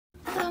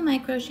Hello my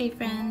crochet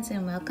friends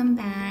and welcome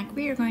back.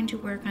 We are going to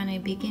work on a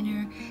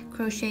beginner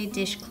crochet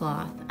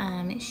dishcloth.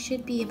 It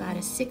should be about a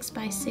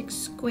 6x6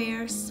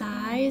 square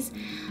size.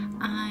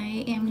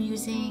 I am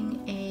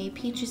using a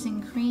peaches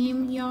and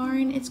cream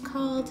yarn it's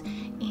called,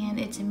 and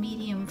it's a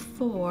medium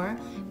 4,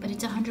 but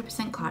it's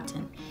 100%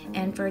 cotton.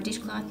 And for a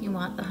dishcloth you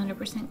want the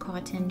 100%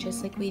 cotton,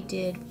 just like we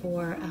did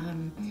for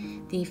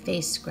the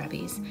face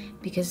scrubbies,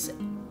 because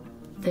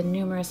the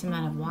numerous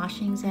amount of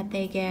washings that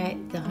they get,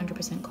 the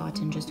 100%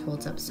 cotton just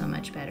holds up so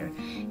much better.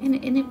 And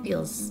it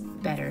feels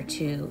better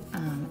too,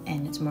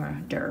 and it's more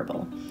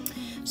durable.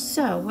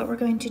 So what we're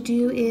going to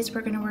do is we're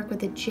going to work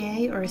with a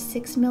J or a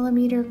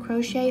 6mm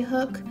crochet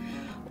hook,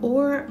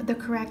 or the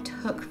correct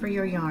hook for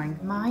your yarn.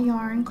 My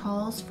yarn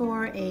calls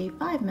for a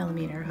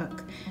 5mm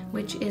hook,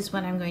 which is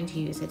what I'm going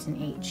to use. It's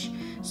an H.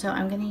 So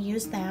I'm going to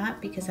use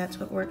that because that's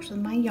what works with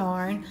my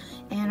yarn.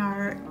 And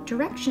our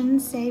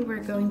directions say we're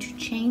going to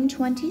chain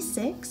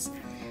 26.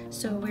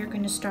 So we're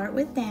going to start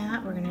with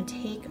that. We're going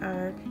to take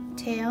our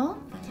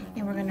tail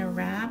and we're going to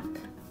wrap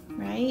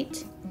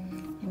right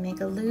and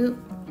make a loop,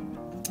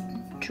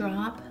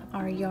 drop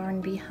our yarn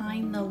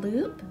behind the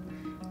loop,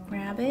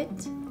 grab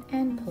it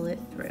and pull it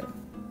through.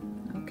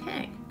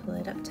 Okay, pull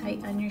it up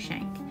tight on your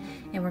shank.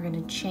 And we're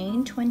going to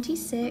chain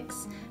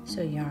 26.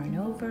 So yarn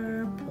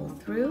over, pull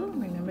through,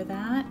 remember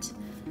that.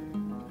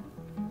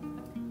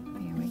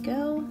 There we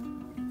go.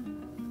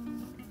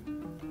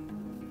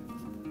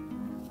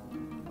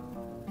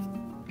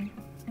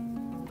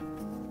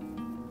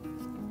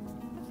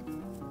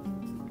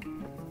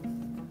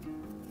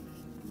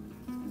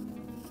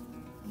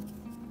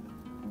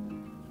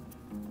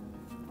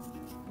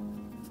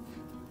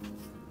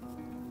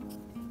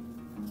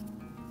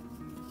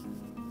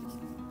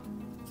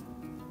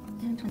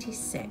 And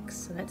 26,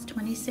 so that's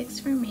 26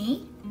 for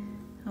me.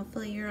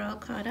 Hopefully you're all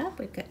caught up.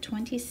 We've got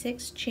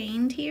 26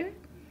 chained here.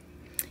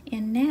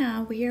 And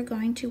now we are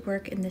going to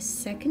work in the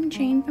second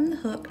chain from the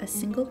hook, a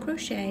single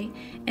crochet,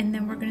 and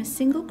then we're going to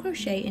single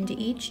crochet into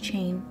each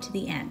chain to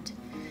the end.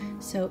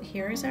 So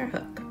here's our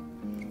hook,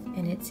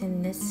 and it's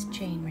in this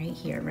chain right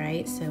here,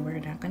 right? So we're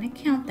not going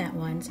to count that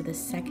one. So the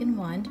second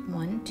one,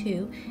 1,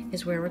 2,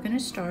 is where we're going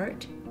to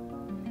start.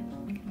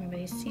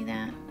 Everybody see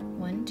that?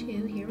 1,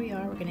 2, here we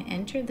are. We're going to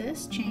enter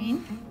this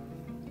chain.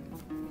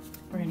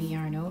 We're going to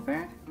yarn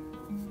over,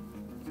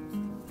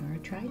 or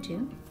try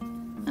to.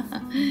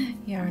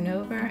 Yarn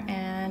over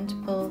and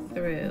pull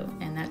through,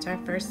 and that's our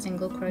first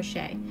single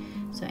crochet.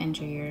 So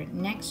enter your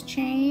next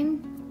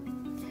chain,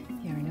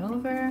 yarn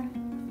over,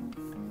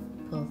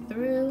 pull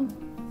through,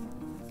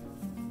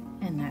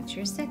 and that's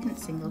your second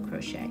single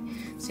crochet.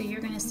 So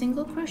you're going to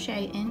single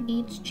crochet in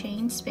each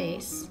chain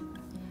space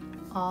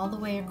all the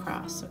way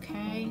across,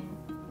 okay?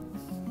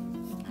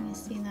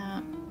 See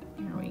that?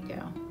 There we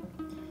go.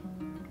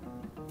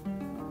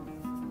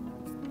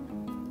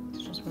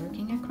 It's just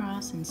working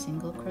across in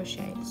single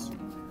crochets.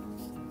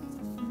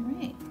 All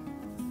right.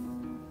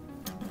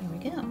 There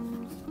we go.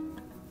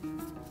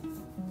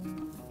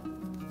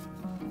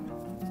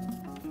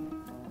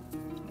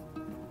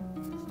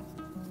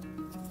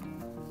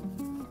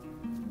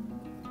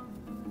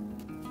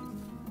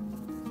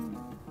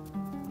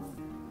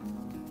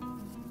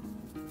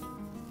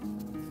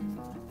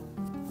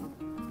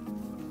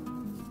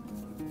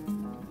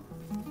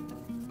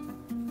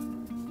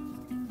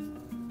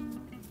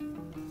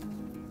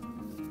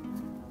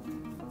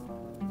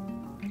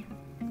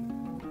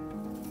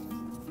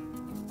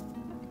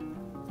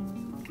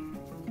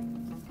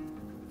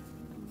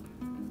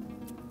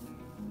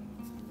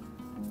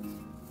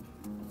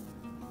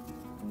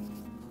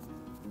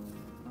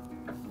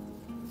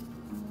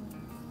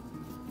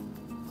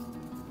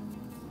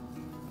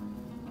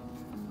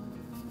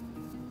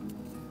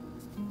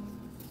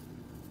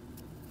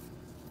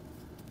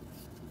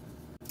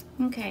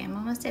 Okay, I'm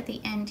almost at the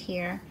end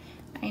here.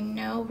 I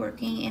know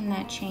working in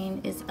that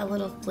chain is a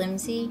little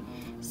flimsy,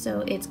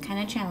 so it's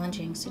kind of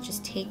challenging. So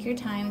just take your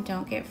time,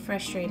 don't get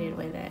frustrated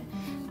with it.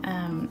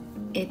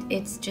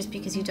 It's just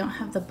because you don't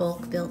have the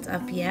bulk built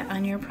up yet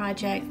on your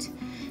project.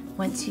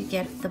 Once you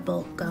get the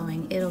bulk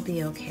going, it'll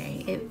be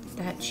okay.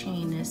 That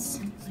chain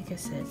is, like I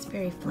said, it's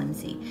very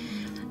flimsy.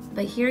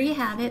 But here you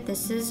have it.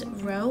 This is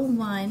row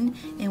 1,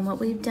 and what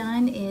we've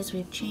done is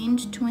we've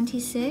chained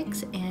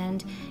 26,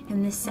 and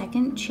in the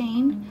second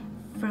chain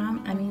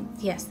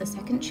the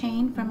second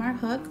chain from our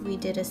hook, we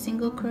did a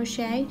single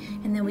crochet,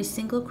 and then we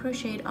single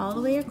crocheted all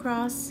the way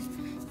across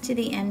to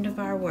the end of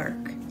our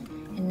work.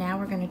 And now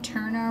we're going to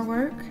turn our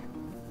work.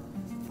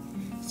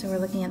 So we're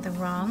looking at the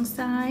wrong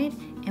side,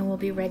 and we'll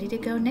be ready to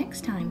go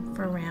next time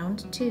for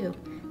round 2.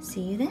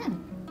 See you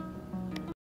then.